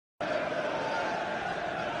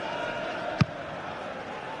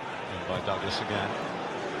by Douglas again.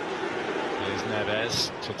 Here's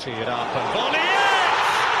Neves to tee it up and volley it!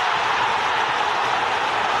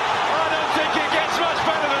 I don't think it gets much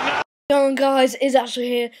better than that. Hello on guys, it's Ashley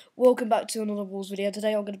here. Welcome back to another Wolves video.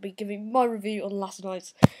 Today I'm going to be giving my review on last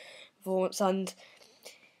night's performance, and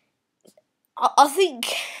I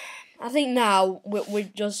think now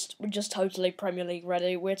we're just totally Premier League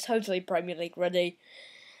ready. We're totally Premier League ready.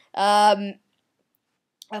 After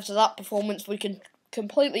that performance, we can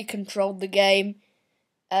completely control the game.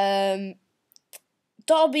 Derby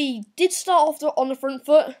did start off on the front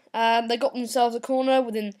foot. They got themselves a corner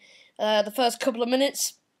within the first couple of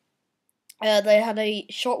minutes. They had a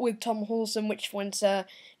shot with Tom Hawson, which went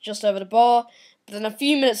just over the bar. But then a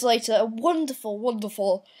few minutes later, a wonderful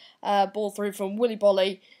ball through from Willy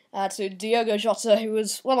Bolly to Diogo Jota, who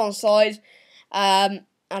was well onside, and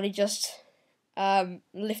he just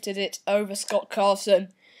lifted it over Scott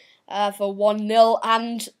Carson for 1-0,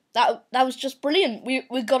 and that was just brilliant.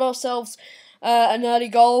 We got ourselves an early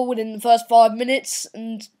goal within the first 5 minutes,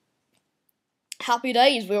 and happy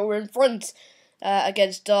days. We were in front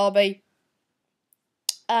against Derby.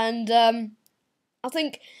 And I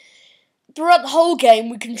think throughout the whole game,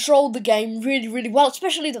 we controlled the game really well,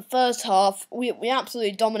 especially the first half. We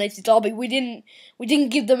absolutely dominated Derby. We didn't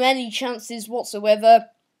give them any chances whatsoever.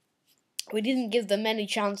 We didn't give them any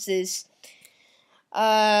chances.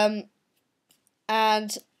 And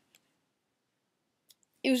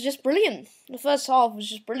it was just brilliant. The first half was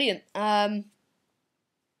just brilliant. We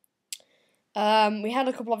had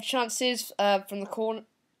a couple of chances from the corner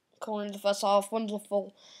in the first half.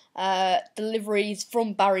 Wonderful deliveries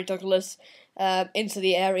from Barry Douglas into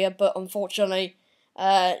the area, but unfortunately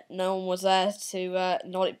no one was there to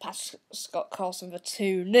nod it past Scott Carson for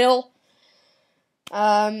 2-0.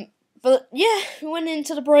 But yeah, we went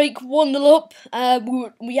into the break 1-0 up.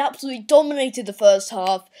 We absolutely dominated the first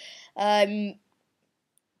half.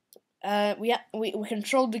 We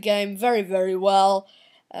controlled the game very well.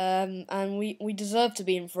 And we deserve to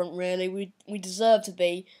be in front, really. We deserve to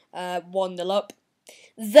be 1-0 up.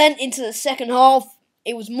 Then into the second half,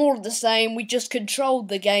 it was more of the same. We just controlled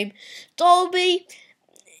the game. Derby,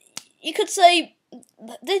 you could say,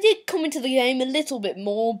 they did come into the game a little bit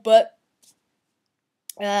more, but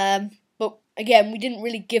again, we didn't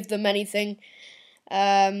really give them anything.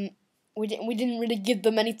 We didn't really give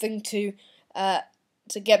them anything to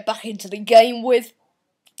get back into the game with.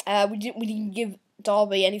 We didn't give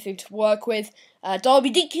Derby anything to work with.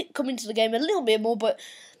 Derby did come into the game a little bit more, but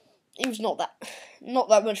it was not that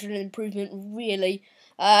much of an improvement, really.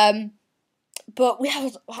 But we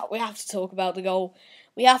have to talk about the goal.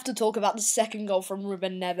 We have to talk about the second goal from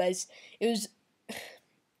Ruben Neves. It was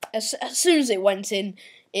as soon as it went in,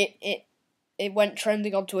 it went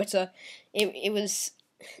trending on Twitter. It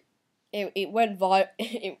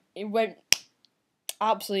went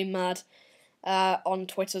absolutely mad on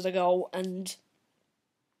Twitter, the goal, and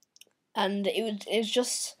it was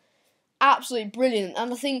just absolutely brilliant.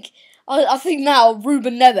 And I think now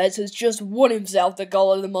Ruben Neves has just won himself the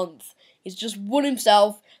goal of the month. He's just won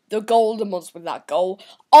himself the goal of the month with that goal.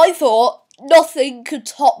 I thought nothing could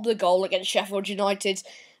top the goal against Sheffield United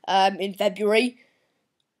in February.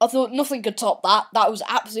 I thought nothing could top that. That was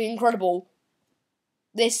absolutely incredible.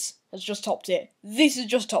 This has just topped it. This has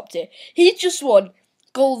just topped it. He's just won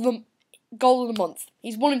goal of the month.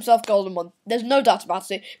 He's won himself goal of the month. There's no doubt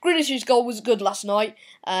about it. Grealish's goal was good last night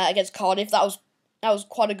against Cardiff. That was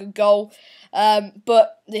quite a good goal.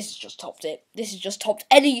 But this has just topped it. This has just topped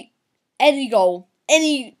any goal,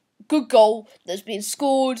 any good goal that's been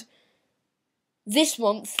scored this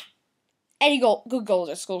month. Any good goal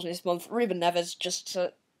that's scored this month. Ruben Neves just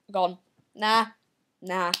gone. Nah.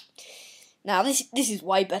 Now this is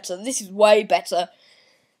way better. This is way better.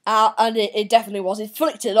 And it definitely was. He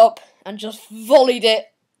flicked it up and just volleyed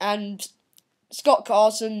it, and Scott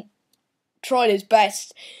Carson tried his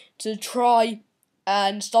best to try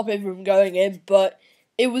and stop it from going in, but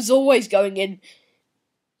it was always going in.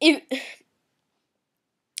 If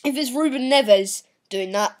it's Ruben Neves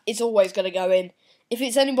doing that, it's always going to go in. If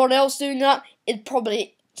it's anybody else doing that,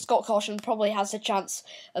 Scott Carson probably has a chance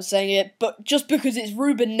of saying it, but just because it's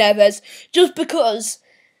Ruben Neves, just because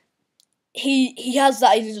he has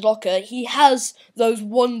that in his locker, he has those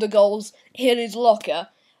wonder goals in his locker.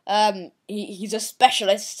 He's a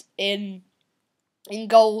specialist in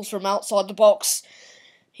goals from outside the box.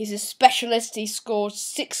 He's a specialist. He scored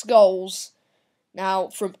 6 goals now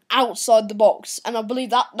from outside the box, and I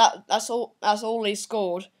believe that's all he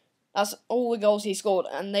scored. That's all the goals he scored,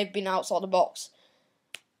 and they've been outside the box.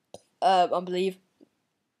 I believe.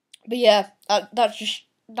 But yeah, that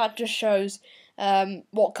just shows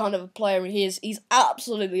what kind of a player he is. He's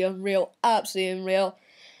absolutely unreal, absolutely unreal.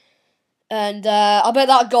 And I bet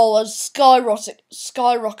that goal has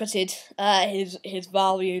skyrocketed his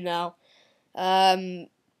value now.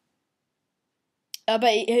 I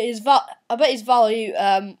bet his value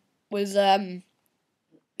was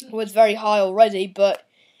very high already, but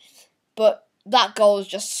that goal has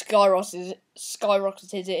just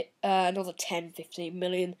skyrocketed it another 10, 15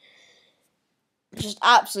 million. Just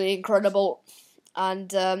absolutely incredible. And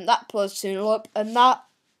that put us 2-0 up, and that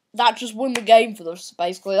just won the game for us,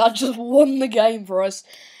 basically. That just won the game for us.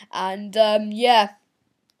 And yeah.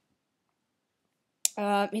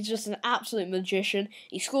 He's just an absolute magician.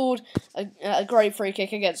 He scored a great free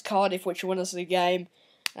kick against Cardiff, which won us the game.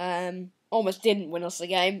 Almost didn't win us the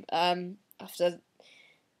game after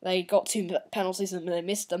they got 2 penalties and they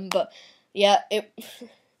missed them. But yeah, it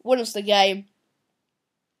won us the game.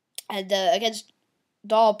 And against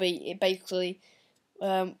Derby, it basically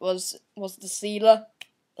was the sealer,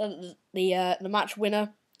 the match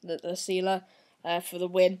winner, the sealer for the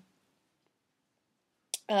win.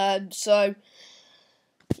 So.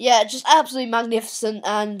 Yeah, just absolutely magnificent,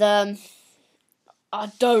 and I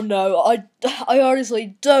don't know. I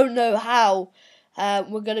honestly don't know how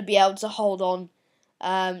we're going to be able to hold on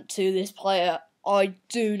to this player. I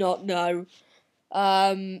do not know.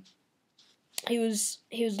 He was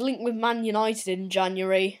linked with Man United in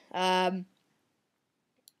January, but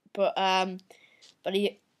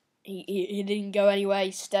he didn't go anywhere.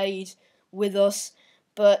 He stayed with us,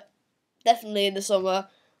 but definitely in the summer.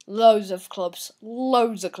 Loads of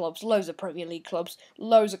Premier League clubs,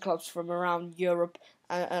 loads of clubs from around Europe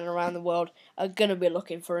and around the world are going to be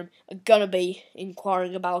looking for him, are going to be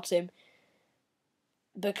inquiring about him,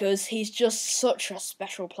 because he's just such a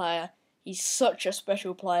special player. He's such a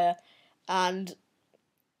special player, and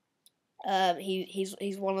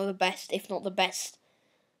he's one of the best, if not the best,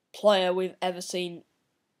 player we've ever seen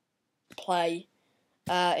play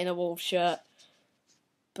in a Wolves shirt.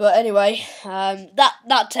 But anyway,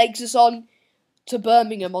 that takes us on to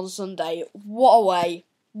Birmingham on Sunday. What a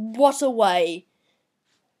way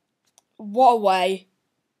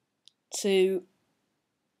to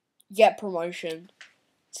get promotion.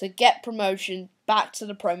 To get promotion back to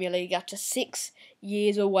the Premier League after 6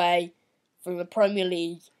 years away from the Premier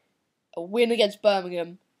League. A win against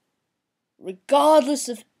Birmingham, regardless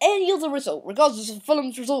of any other result, regardless of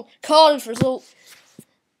Fulham's result, Cardiff's result.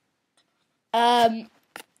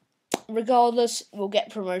 Regardless, we'll get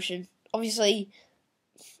promotion. Obviously,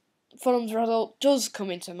 Fulham's result does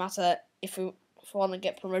come into matter if we want to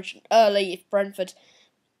get promotion early. If Brentford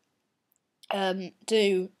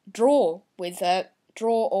do draw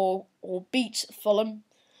or beat Fulham,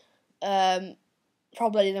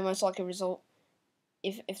 probably the most likely result.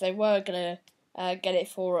 If they were gonna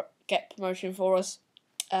get promotion for us,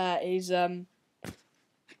 is a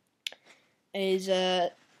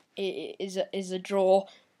draw.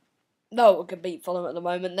 No one can beat Fulham at the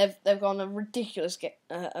moment. They've gone a ridiculous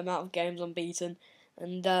amount of games unbeaten,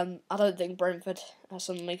 and I don't think Brentford are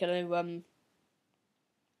suddenly going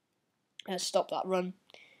to stop that run.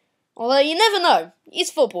 Although you never know,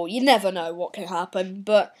 it's football. You never know what can happen.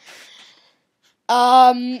 But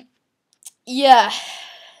yeah,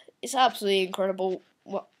 it's absolutely incredible.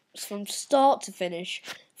 From start to finish,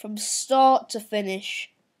 we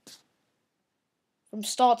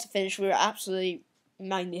were absolutely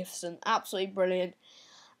magnificent, absolutely brilliant,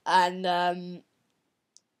 and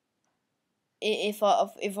if I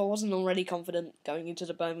wasn't already confident going into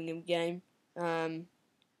the Birmingham game on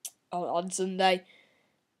Sunday,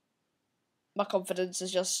 my confidence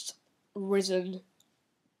has just risen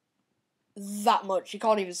that much. You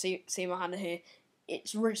can't even see my hand here.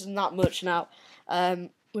 It's risen that much now.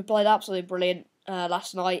 We played absolutely brilliant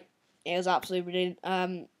last night. It was absolutely brilliant.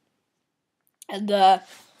 And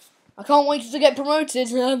I can't wait to get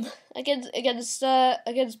promoted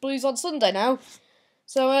against Blues on Sunday now.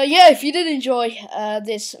 So yeah, if you did enjoy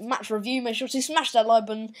this match review, make sure to smash that like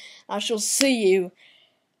button. I shall see you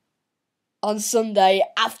on Sunday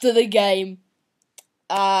after the game.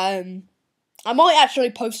 I might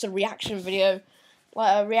actually post a reaction video.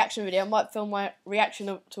 I might film my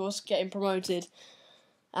reaction to us getting promoted.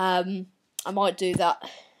 I might do that.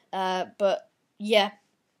 But yeah,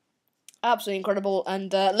 absolutely incredible.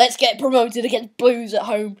 And let's get promoted against Blues at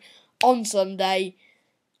home on Sunday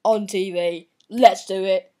on TV. Let's do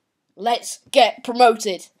it. Let's get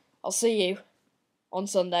promoted. I'll see you on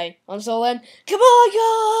Sunday. Until then, goodbye,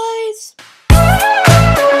 guys!